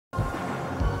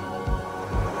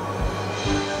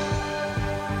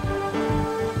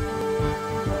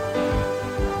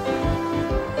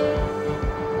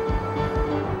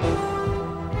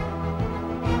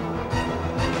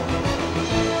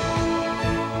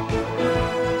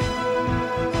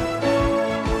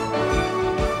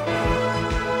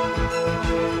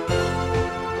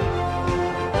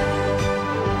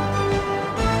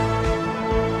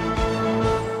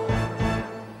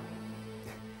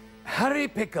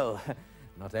Pickle.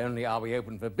 Not only are we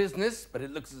open for business, but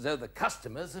it looks as though the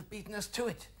customers have beaten us to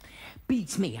it.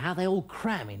 Beats me how they all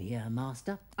cram in here,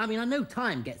 Master. I mean, I know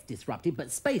time gets disrupted, but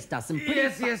space does some pretty...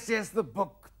 Yes, the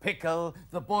book, Pickle.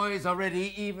 The boys are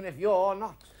ready, even if you're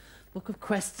not. Book of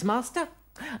Quests, Master.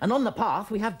 And on the path,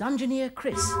 we have dungeoneer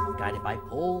Chris, guided by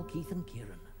Paul, Keith and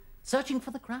Kieran, searching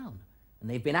for the crown. And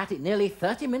they've been at it nearly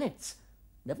 30 minutes.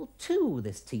 Level 2,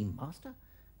 this team, Master,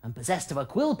 and possessed of a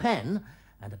quill pen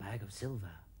and a bag of silver.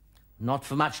 Not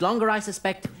for much longer, I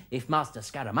suspect, if Master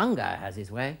Scaramanga has his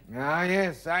way. Ah,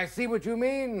 yes, I see what you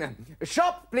mean.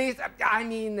 Shop, please.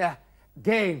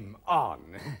 Game on.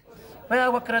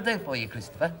 Well, what can I do for you,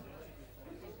 Christopher?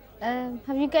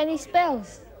 Have you got any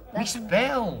spells? Any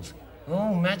spells?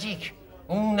 Oh, magic.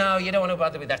 Oh, no, you don't want to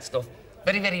bother with that stuff.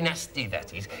 Very, very nasty,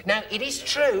 that is. Now, it is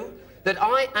true that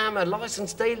I am a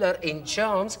licensed dealer in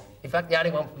charms. In fact, the only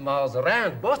one for miles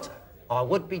around, but I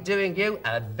would be doing you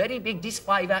a very big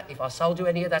disfavour if I sold you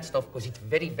any of that stuff, because it's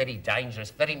very, very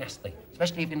dangerous, very nasty,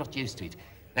 especially if you're not used to it.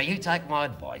 Now, you take my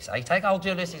advice, take old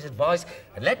Julius's advice,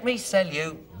 and let me sell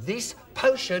you this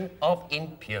potion of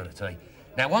impurity.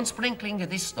 Now, one sprinkling of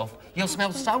this stuff, you'll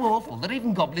smell so awful that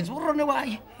even goblins will run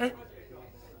away.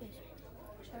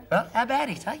 Well, how about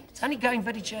it, eh? It's only going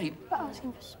very cheap.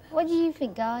 What do you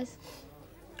think, guys?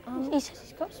 He says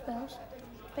he's got spells.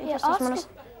 But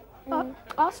Yeah,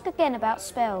 ask again about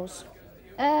spells.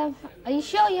 Are you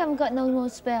sure you haven't got no more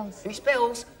spells? Any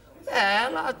spells?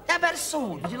 Well, how about a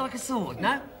sword? Would you like a sword,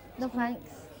 no? No, thanks.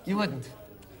 You wouldn't?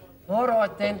 All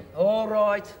right, then. All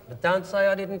right. But don't say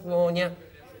I didn't warn you.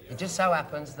 It just so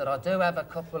happens that I do have a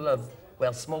couple of,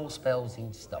 well, small spells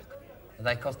in stock. And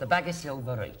they cost a bag of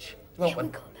silver each. Do you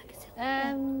want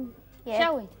one? Yeah.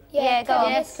 Shall we? Yeah, go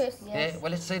on. Yes. Yeah,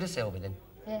 well, let's see the silver then.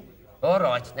 Yeah. All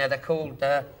right. Now, they're called,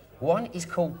 one is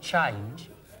called Change,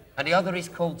 and the other is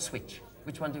called Switch.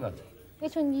 Which one do you want?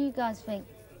 Which one do you guys think?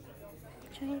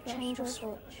 Change or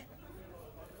switch?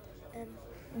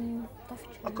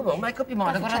 Oh, come on, make up your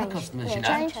mind. I've got other customers, you know.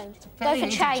 Change. Go for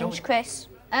change, Chris.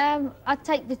 I'd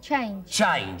take the change.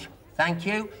 Change. Thank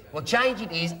you. Well, change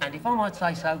it is, and if I might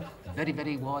say so, a very,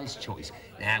 very wise choice.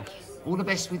 Now, all the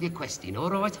best with your questing, all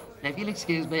right? Now, if you'll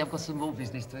excuse me, I've got some more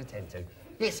business to attend to.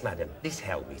 Yes, madam, this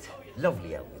helmet.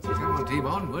 Lovely helmet. Come on, team,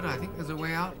 onward. I think there's a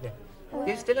way out.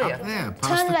 You still here? Up there,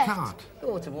 past the cart. You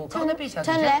ought to walk on a bit,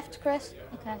 hadn't Turn you? left, Chris.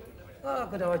 Okay. Oh,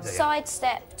 good idea. Side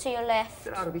step to your left.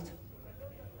 Sit out a bit.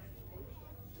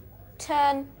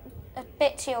 Turn a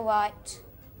bit to your right.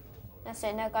 That's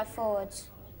it, now go forwards.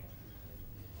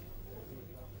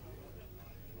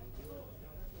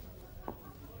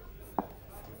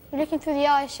 You're looking through the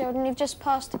eye shield and you've just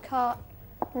passed the cart.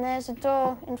 And there's a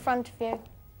door in front of you.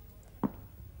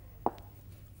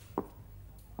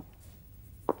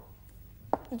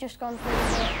 You've just gone through the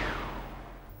door.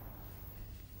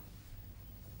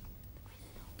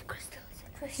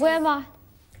 Where am I?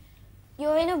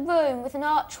 You're in a room with an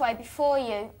archway before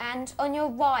you, and on your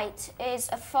right is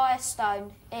a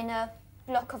firestone in a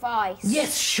block of ice.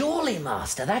 Yes, surely,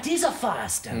 Master, that is a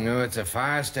firestone. No, it's a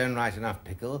firestone right enough,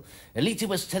 Pickle. Elita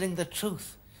was telling the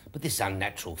truth. But this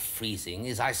unnatural freezing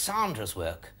is Isandra's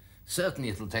work. Certainly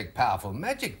it'll take powerful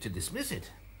magic to dismiss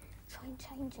it. Try and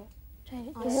change it. Change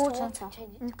it The to water. water.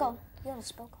 Change it. Go on, you're the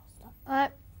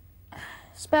spellcaster.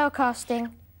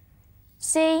 Spellcasting.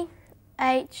 C-H-A-N-G-E.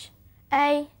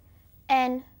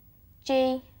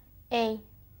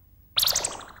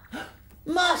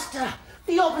 Master,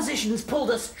 the opposition's pulled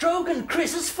a stroke and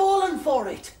Chris has fallen for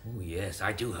it. Oh, yes,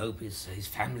 I do hope his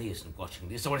family isn't watching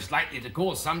this, or it's likely to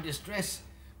cause some distress.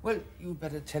 Well, you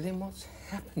better tell him what's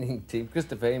happening, Team.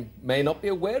 Christopher may not be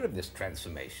aware of this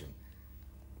transformation.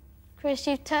 Chris,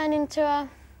 you've turned into a...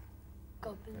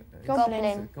 Goblin. It's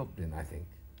a goblin, I think.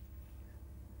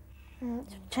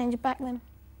 Change it back then.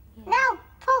 No,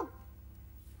 Paul.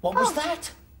 What was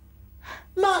that?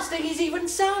 Master, he's even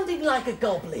sounding like a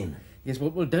goblin. Yes,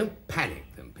 well, don't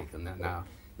panic them, Pickle. Now,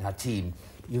 Team,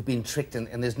 you've been tricked,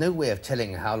 and there's no way of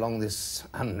telling how long this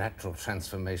unnatural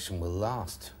transformation will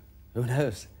last. Who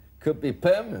knows? Could be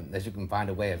permanent, unless you can find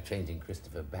a way of changing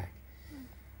Christopher back.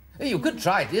 You could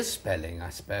try dispelling, I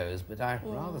suppose, but I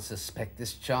rather suspect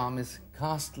this charm is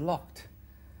cast-locked.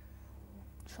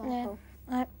 Yeah.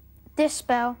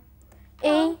 Dispel.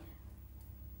 Paul. E.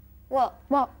 What?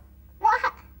 What?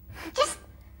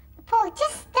 Paul,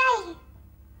 just stay.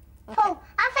 Okay. Paul,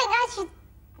 I think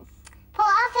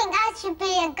I should be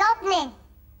a goblin.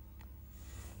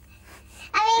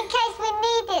 I mean, in case we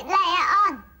need it later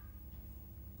on.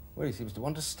 Well, he seems to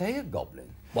want to stay a goblin.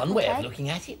 One way of looking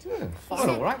at it. Yeah, fine,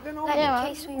 all right, then. All right. Yeah, In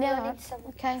case we yeah, need some.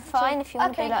 Okay, Fine, if you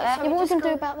want to be like that. Yeah, what are we going to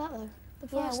do about that, though? The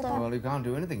Yeah, first Well, you can't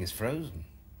do anything. It's frozen.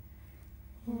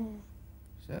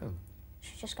 So,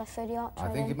 Should just go through the archway. I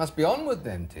think then. it must be onward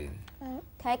then, team.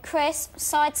 Okay, Chris,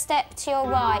 sidestep to your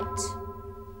right.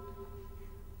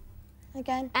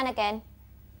 Again. And again.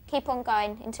 Keep on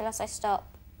going until I say stop.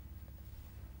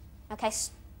 Okay,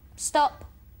 stop.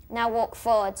 Now walk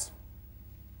forwards.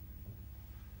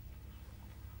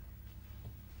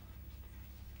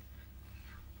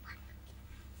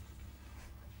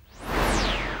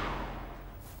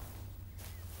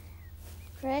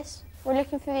 Chris, we're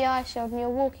looking through the ice shield and you're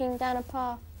walking down a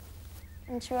path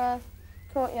into a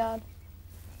courtyard.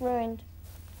 Ruined.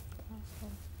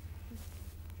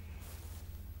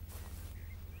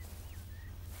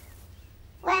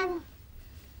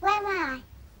 Where am I?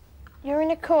 You're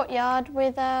in a courtyard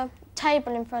with a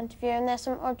table in front of you and there's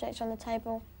some objects on the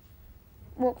table.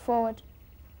 Walk forward.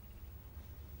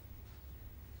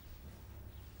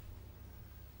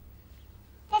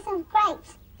 There's some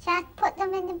grapes. Shall I put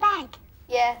them in the bag?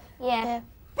 Yeah.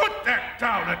 Put that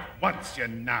down at once, you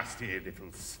nasty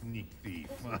little sneak thief.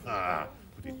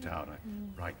 Put it down.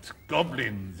 Right,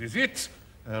 goblins, is it?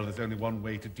 Well, there's only one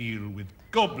way to deal with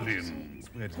goblins.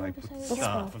 Where did I put the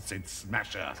staff of St.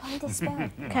 Smasher? Try and dispel.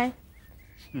 Okay.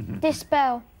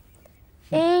 Dispel.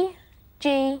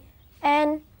 E-G-N-A-H-C.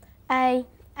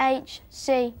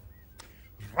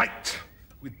 Right.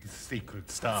 With the sacred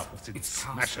staff of St.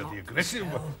 Smasher the Aggressive,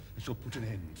 I shall put an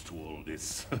end to all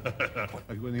this. Have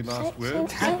you any last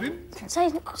words, goblin?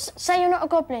 Say you're not a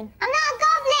goblin. I'm not a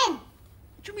goblin!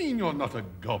 What do you mean you're not a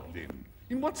goblin?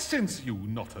 In what sense are you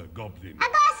not a goblin? I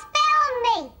got a spell on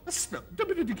me! A spell? Don't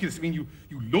be ridiculous. I mean, you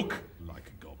look like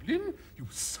a goblin, you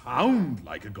sound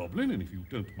like a goblin, and if you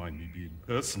don't mind me being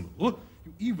personal,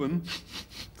 you even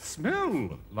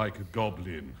smell like a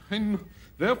goblin. And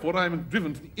therefore I am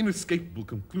driven to the inescapable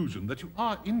conclusion that you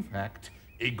are, in fact,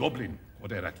 a goblin.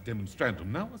 Quaderat demonstrandum.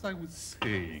 Now, as I was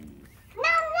saying... No,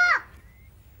 I'm not!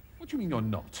 What do you mean you're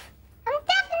not? I'm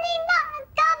definitely not a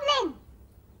goblin!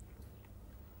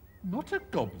 Not a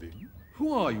goblin?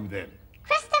 Who are you then?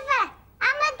 Christopher,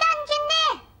 I'm a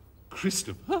dungeoneer!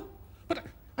 Christopher? But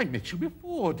I met you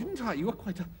before, didn't I? You were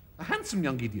quite a handsome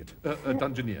young idiot.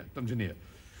 Dungeoneer.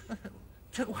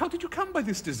 So how did you come by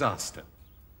this disaster?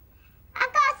 I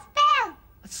got a spell!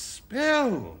 A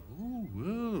spell? Oh,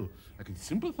 well, I can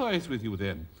sympathize with you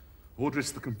then.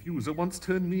 Ordris the Confuser once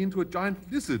turned me into a giant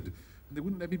lizard, and they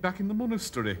wouldn't let me back in the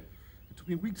monastery. It took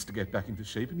me weeks to get back into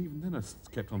shape, and even then I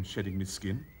kept on shedding my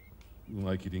skin.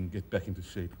 Like you didn't get back into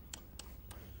shape.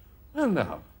 Well,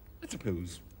 now, I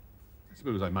suppose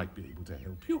I might be able to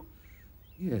help you.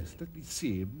 Yes, let me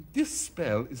see. This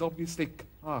spell is obviously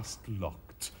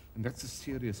cast-locked, and that's a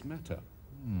serious matter.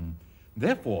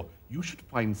 Therefore, you should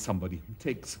find somebody who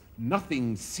takes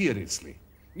nothing seriously.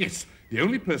 Yes, the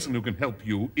only person who can help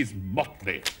you is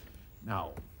Motley.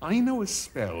 Now, I know a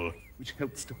spell which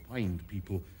helps to find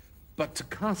people, but to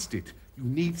cast it, you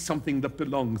need something that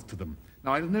belongs to them.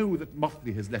 Now, I know that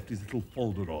Motley has left his little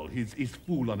folderol, his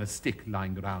fool on a stick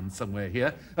lying around somewhere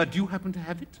here. Do you happen to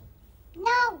have it?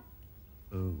 No!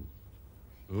 Oh.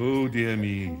 Oh, dear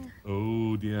me.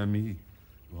 Oh, dear me.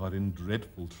 You are in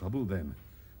dreadful trouble, then.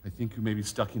 I think you may be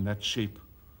stuck in that shape,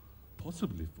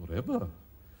 possibly forever.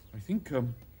 I think, I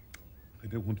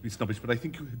don't want to be snobbish, but I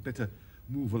think you had better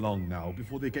move along now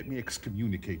before they get me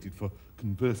excommunicated for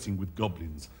conversing with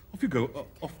goblins. Off you go,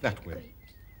 off that way.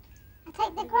 I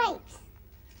take the grapes.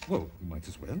 Well, you might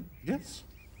as well, yes.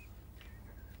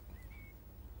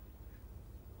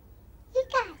 You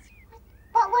guys,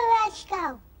 what way I should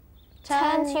go?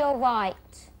 Turn to your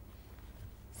right.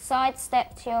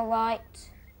 Sidestep to your right.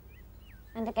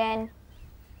 And again.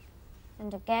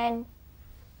 And again.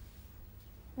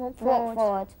 Walk Walk forward.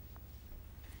 forward.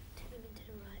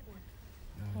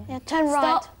 Yeah, turn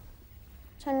right. Stop.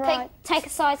 Turn right. Take a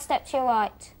sidestep to your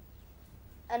right.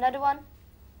 Another one?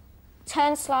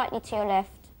 Turn slightly to your left.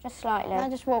 Just slightly. Now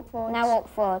just walk forward. Now walk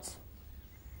forward.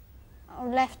 Oh,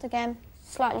 left again.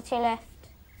 Slightly to your left.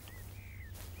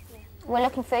 We're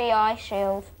looking through your eye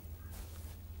shield.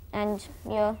 And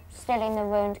you're still in the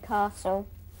ruined castle.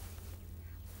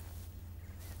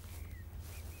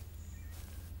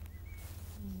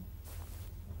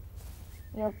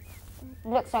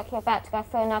 Looks like you're about to go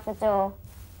through another door.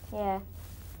 Yeah.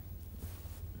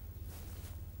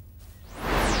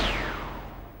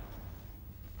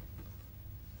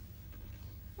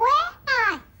 Where am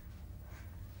I?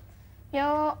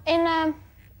 You're in a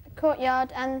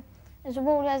courtyard and there's a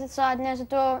wall there's a side and there's a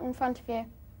door in front of you.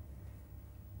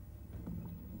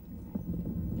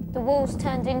 The wall's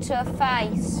turned into a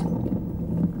face.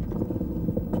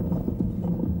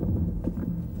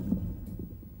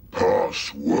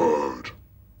 Where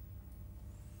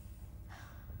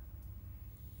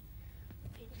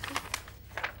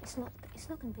It's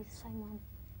not going to be the same one.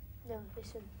 No,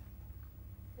 listen.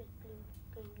 Red, blue,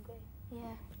 green, grey.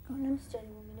 Yeah. It's the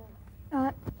only one we know.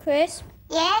 Alright, Chris.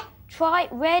 Yeah? Try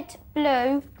red,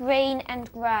 blue, green,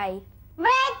 and grey.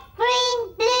 Red,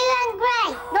 green, blue, and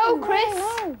grey. No, Chris.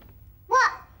 No.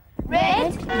 What?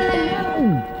 Red,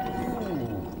 blue.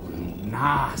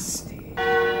 Nasty.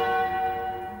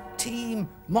 Team,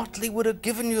 Motley would have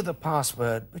given you the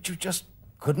password, but you just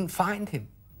couldn't find him.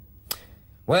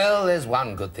 Well, there's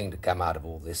one good thing to come out of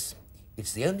all this.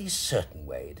 It's the only certain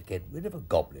way to get rid of a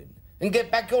goblin and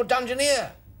get back your dungeoneer.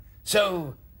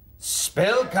 So,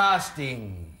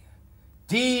 spellcasting.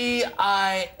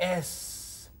 D-I-S-M-I-S-S.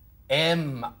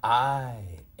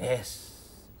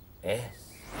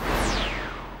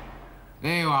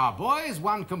 There you are, boys.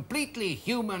 One completely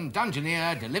human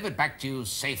dungeoneer delivered back to you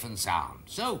safe and sound.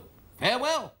 So,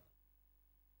 farewell.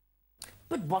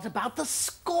 But what about the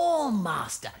score,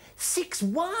 Master?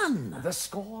 6-1. The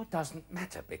score doesn't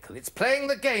matter, Bickle. It's playing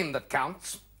the game that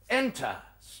counts. Enter,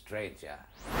 stranger.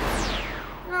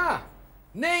 Ah,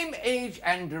 name, age,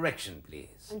 and direction,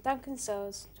 please. I'm Duncan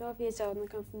Searles, 12 years old, and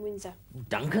I come from Windsor.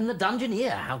 Duncan the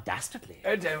Dungeoneer, how dastardly.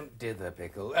 Don't dither,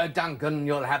 Pickle. Duncan,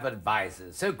 you'll have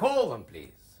advisors, so call them,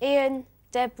 please. Ian,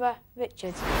 Deborah,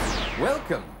 Richard.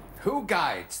 Welcome. Who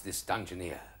guides this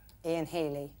dungeoneer? Ian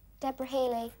Healy. Deborah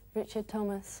Healy. Richard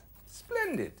Thomas.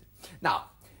 Splendid.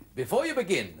 Now, before you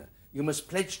begin, you must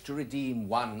pledge to redeem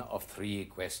one of 3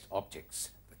 quest objects.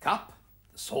 The cup,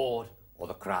 the sword, or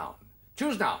the crown.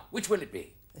 Choose now. Which will it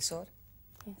be? The sword?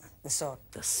 Yes. The sword.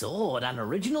 The sword, an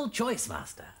original choice,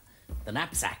 Master. The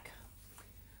knapsack.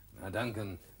 Now,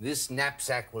 Duncan, this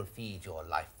knapsack will feed your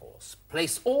life force.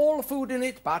 Place all food in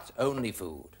it, but only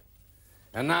food.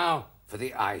 And now, for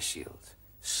the eye shield.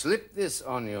 Slip this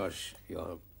on your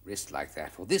wrist like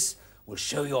that, for this will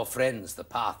show your friends the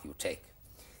path you take.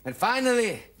 And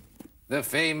finally, the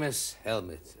famous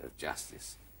helmet of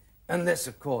justice. Unless,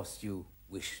 of course, you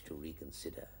wish to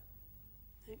reconsider.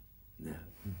 No.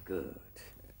 Good.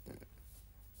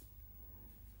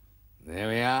 There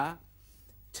we are.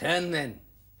 Turn then.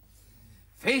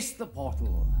 Face the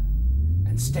portal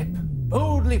and step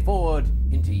boldly forward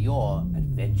into your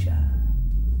adventure.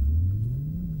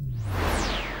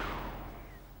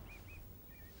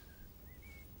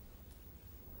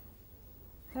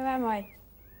 Where am I?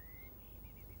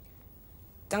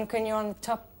 Duncan, you're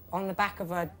on the back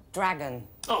of a dragon.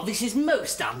 Oh, this is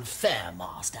most unfair,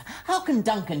 Master. How can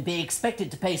Duncan be expected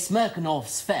to pay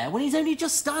Smirkanov's fare when he's only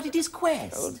just started his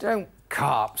quest? Oh, don't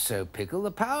carp so, Pickle.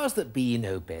 The powers that be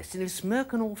know best, and if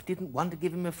Smirkanov didn't want to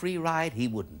give him a free ride, he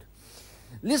wouldn't.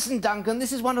 Listen, Duncan,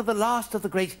 this is one of the last of the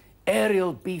great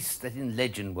aerial beasts that in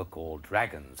legend were called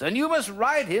dragons, and you must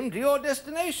ride him to your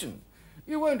destination.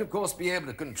 You won't, of course, be able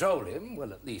to control him,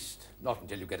 well, at least not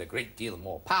until you get a great deal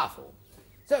more powerful.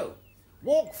 So,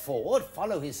 walk forward,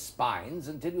 follow his spines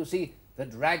until you see the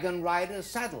dragon rider's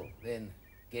saddle. Then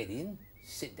get in,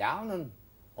 sit down, and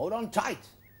hold on tight.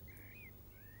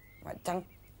 Right, Duncan.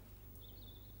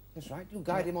 That's right, you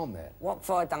guide him on there. Walk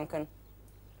forward, Duncan.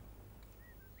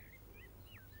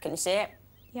 Can you see it?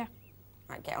 Yeah.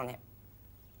 Right, get on it.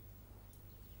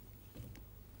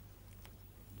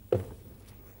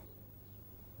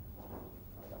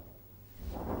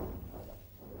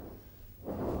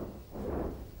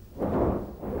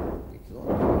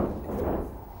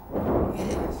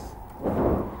 Yes.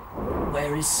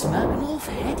 Where is Smirkanov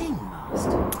heading,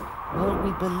 Master? Well,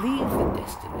 we believe the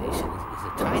destination is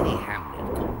a tiny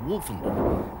hamlet called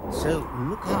Wolfenden. So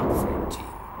look out for it,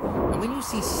 team. And when you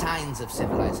see signs of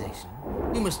civilization,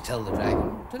 you must tell the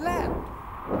dragon to land.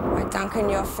 Right, Duncan,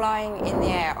 you're flying in the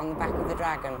air on the back of the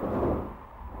dragon.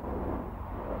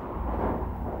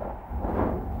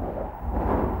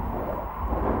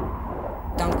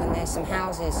 Duncan, there's some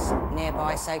houses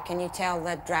nearby, so can you tell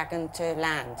the dragon to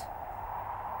land?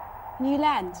 Can you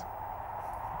land?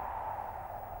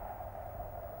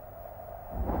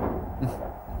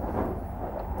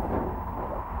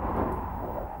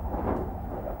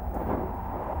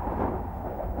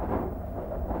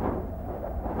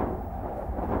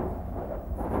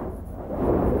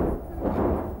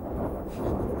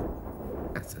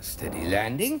 That's a steady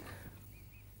landing.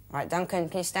 Right, Duncan,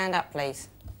 can you stand up, please?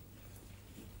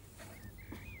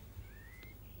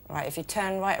 Right, if you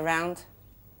turn right around.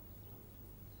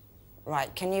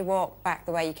 Right, can you walk back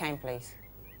the way you came, please?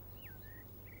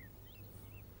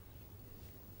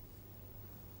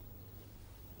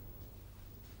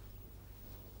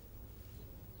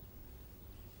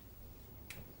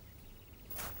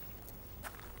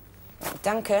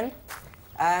 Duncan,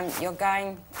 you're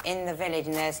going in the village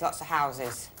and there's lots of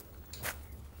houses.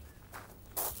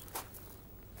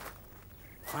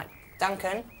 Right,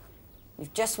 Duncan,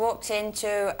 You've just walked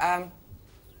into,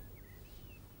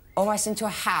 almost into a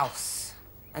house.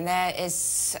 And there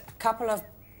is a couple of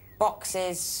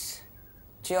boxes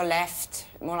to your left,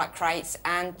 more like crates,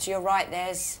 and to your right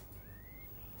there's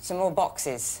some more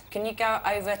boxes. Can you go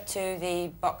over to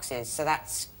the boxes? So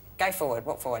that's, go forward,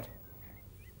 walk forward.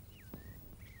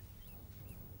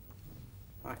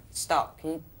 Right, stop.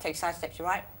 Can you take side steps to your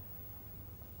right?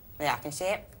 Yeah, I can see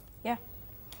it. Yeah.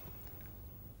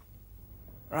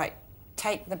 Right,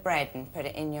 take the bread and put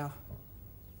it in your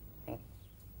thing.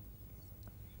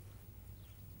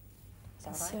 Is that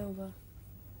right? Silver.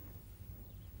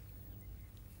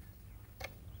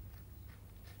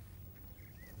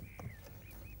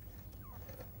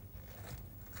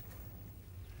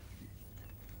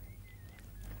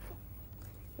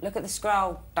 Look at the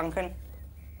scroll, Duncan.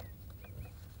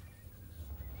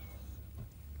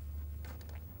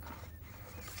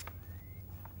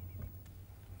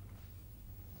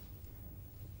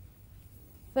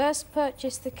 First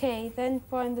purchase the key, then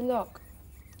find the lock.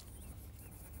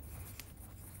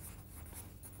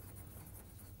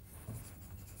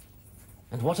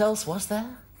 And what else was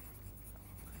there?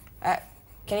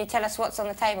 Can you tell us what's on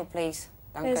the table, please,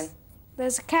 Duncan?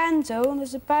 There's a candle,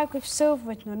 there's a bag with silver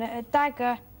written on it, a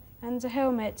dagger, and a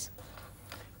helmet.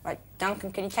 Right,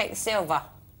 Duncan, can you take the silver?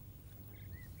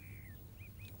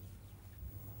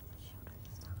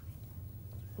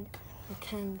 The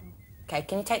candle. Okay,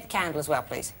 can you take the candle as well,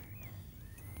 please?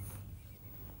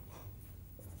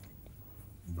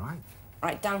 Right.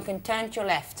 Right, Duncan, turn to your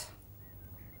left.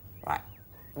 Right,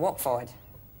 walk forward.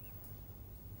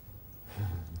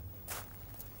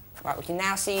 Right, we can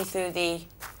now see you through the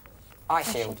eye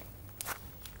shield.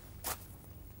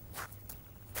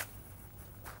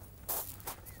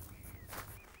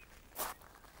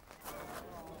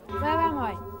 Where am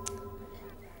I?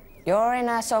 You're in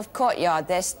a sort of courtyard.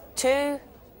 There's two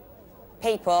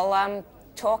people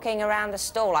talking around a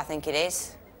stall, I think it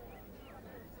is.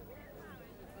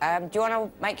 Do you want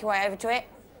to make your way over to it?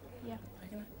 Yeah.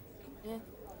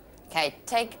 Okay,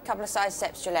 take a couple of side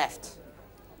steps to your left.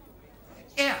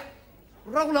 Here,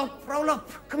 roll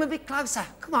up, come a bit closer.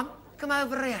 Come on, come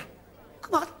over here.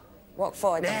 Come on. Walk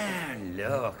forward. Now,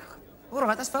 look. All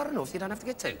right, that's far enough. You don't have to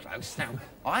get too close. Now,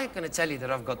 I ain't going to tell you that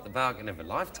I've got the bargain of a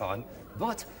lifetime,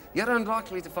 but you're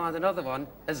unlikely to find another one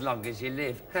as long as you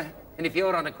live. And if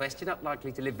you're on a quest, you're not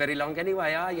likely to live very long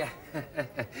anyway, are you?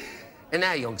 And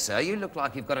now, young sir, you look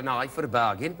like you've got an eye for a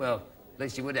bargain. Well, at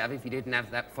least you would have if you didn't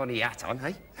have that funny hat on,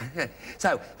 eh?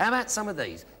 So, how about some of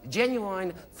these?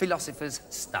 Genuine philosopher's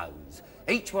stones.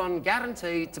 Each one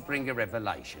guaranteed to bring a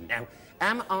revelation. Now,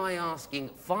 am I asking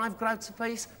 5 groats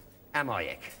apiece? Am I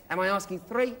heck? Am I asking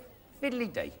 3?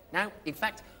 Fiddly-dee. Now, in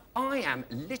fact, I am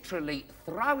literally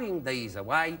throwing these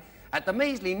away at the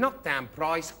measly knockdown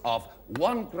price of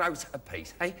 1 groat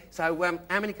apiece, hey? So,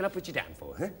 how many can I put you down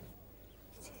for, huh?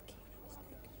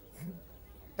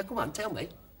 Come on, tell me.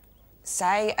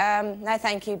 Say, no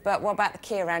thank you, but what about the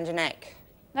key around your neck?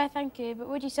 No, thank you, but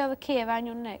would you sell the key around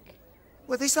your neck?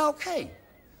 Well, this old key?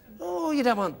 Oh, you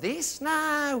don't want this?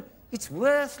 No, it's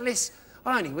worthless.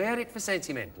 I only wear it for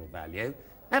sentimental value.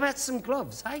 How about some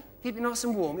gloves, eh? Keep you nice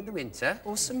and warm in the winter.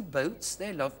 Or some boots.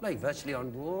 They're lovely, virtually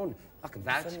unworn. I can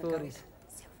vouch for it.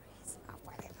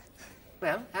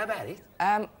 Well, how about it?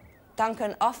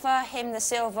 Duncan, offer him the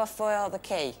silver for the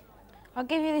key. I'll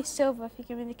give you this silver if you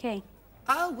give me the key.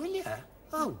 Oh, will you?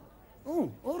 Oh,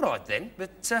 all right then.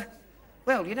 But,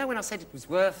 well, you know when I said it was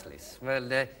worthless? Well,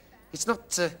 it's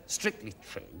not strictly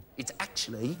true. It's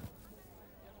actually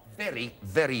very,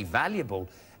 very valuable.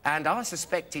 And I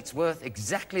suspect it's worth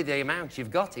exactly the amount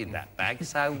you've got in that bag.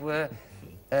 So,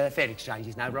 fair exchange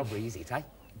is no robbery, is it, eh?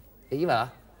 Here you are.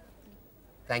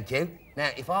 Thank you. Now,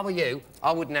 if I were you,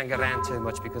 I wouldn't hang around too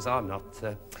much because I'm not.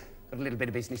 Got a little bit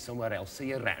of business somewhere else. See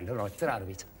you around, all right? Get out of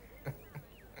it.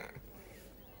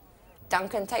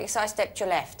 Duncan, take a side step to your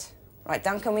left. Right,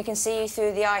 Duncan, we can see you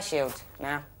through the eye shield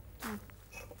now.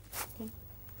 Okay.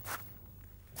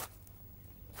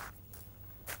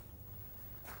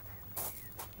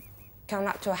 Coming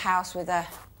up to a house with a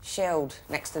shield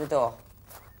next to the door.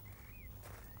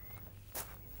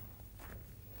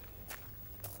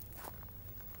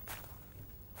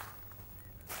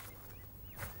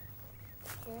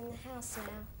 You're in the house now.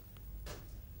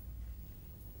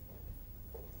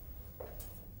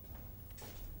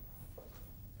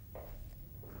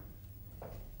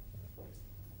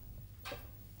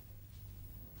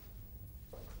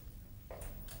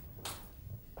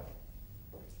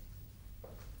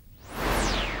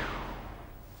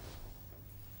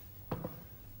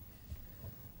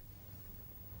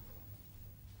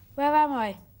 Where am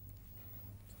I?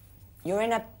 You're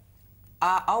in a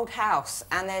old house,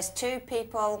 and there's two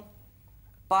people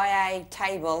by a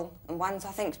table, and one's,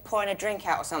 I think, pouring a drink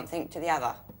out or something to the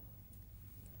other.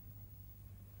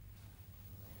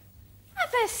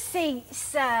 Have a seat,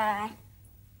 sir.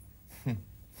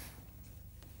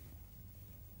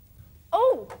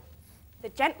 Oh, the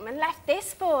gentleman left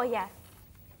this for you.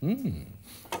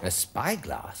 A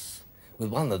spyglass. With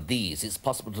one of these, it's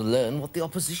possible to learn what the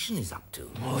opposition is up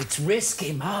to. Oh, it's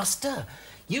risky, Master.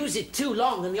 Use it too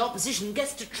long and the opposition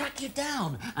gets to track you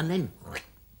down, and then...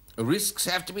 Risks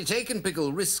have to be taken,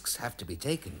 Pickle. Risks have to be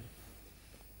taken.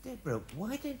 Deborah,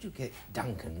 why don't you get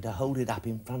Duncan to hold it up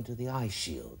in front of the eye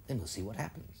shield? Then we'll see what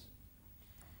happens.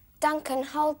 Duncan,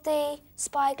 hold the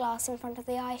spyglass in front of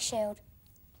the eye shield.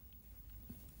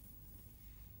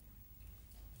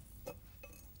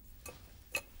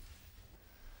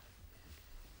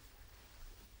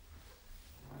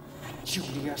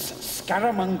 Julius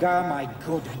Scaramanga, my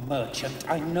good merchant,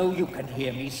 I know you can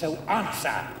hear me, so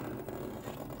answer!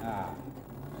 Ah,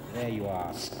 there you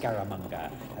are,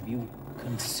 Scaramanga. Have you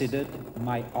considered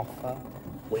my offer?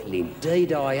 Well,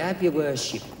 indeed I have, your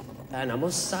worship. And I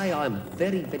must say I'm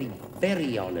very, very,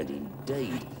 very honoured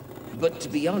indeed. But to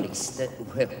be honest,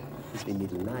 well, it's my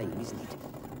middle name, isn't it?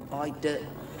 I'd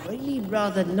really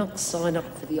rather not sign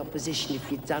up for the opposition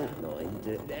if you don't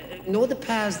mind. Nor the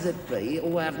powers that be,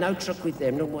 or I have no truck with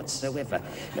them, none whatsoever.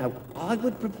 No, I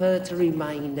would prefer to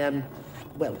remain,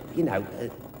 well, you know,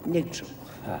 neutral.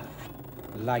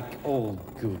 Like all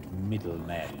good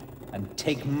middlemen, and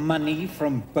take money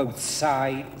from both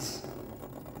sides?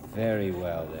 Very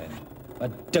well, then.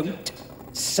 But don't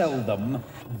sell them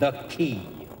the key.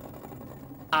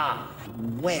 Ah,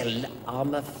 well,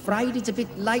 I'm afraid it's a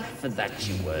bit late for that,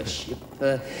 your worship.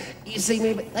 You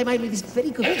see, they made me this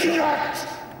very good... Idiot!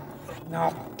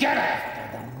 Now get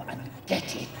after them and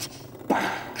get it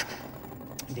back.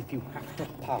 And if you have to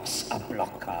pass a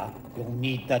blocker, you'll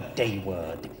need the day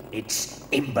word. It's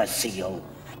imbecile,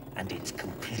 and it's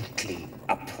completely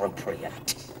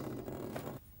appropriate.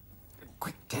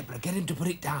 Quick, Deborah, get him to put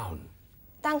it down.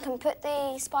 Duncan, put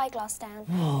the spyglass down.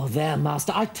 Oh, there,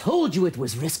 Master. I told you it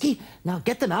was risky. Now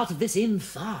get them out of this inn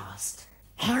fast.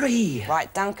 Hurry!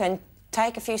 Right, Duncan,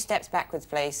 take a few steps backwards,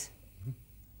 please.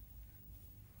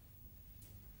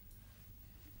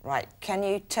 Right, can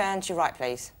you turn to your right,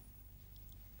 please?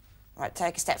 Right,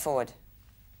 take a step forward.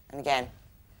 And again.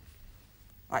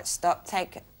 Right, stop,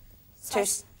 take two...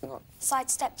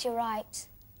 Side step to your right.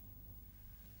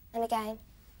 And again.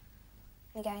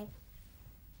 And again.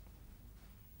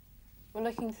 We're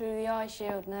looking through the eye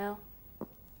shield now.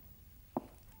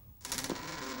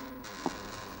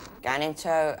 Going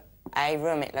into a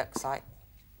room, it looks like.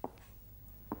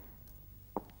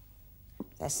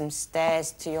 There's some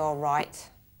stairs to your right.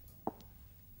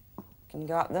 Can you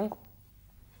go up them?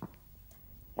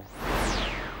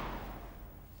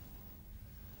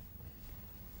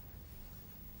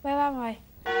 Where am I?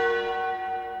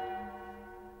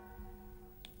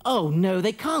 Oh, no,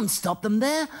 they can't stop them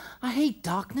there. I hate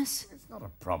darkness. It's not a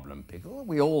problem, Pickle.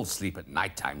 We all sleep at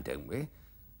night time, don't we?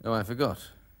 Oh, I forgot.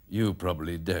 You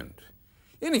probably don't.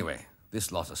 Anyway,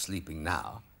 this lot are sleeping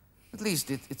now. At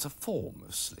least it's a form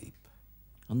of sleep.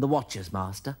 And the watchers,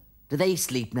 Master? Do they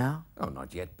sleep now? Oh,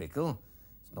 not yet, Pickle.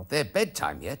 It's not their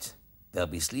bedtime yet. They'll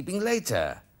be sleeping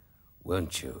later,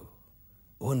 won't you?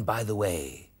 Oh, and by the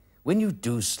way, when you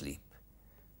do sleep,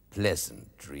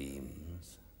 pleasant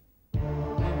dreams.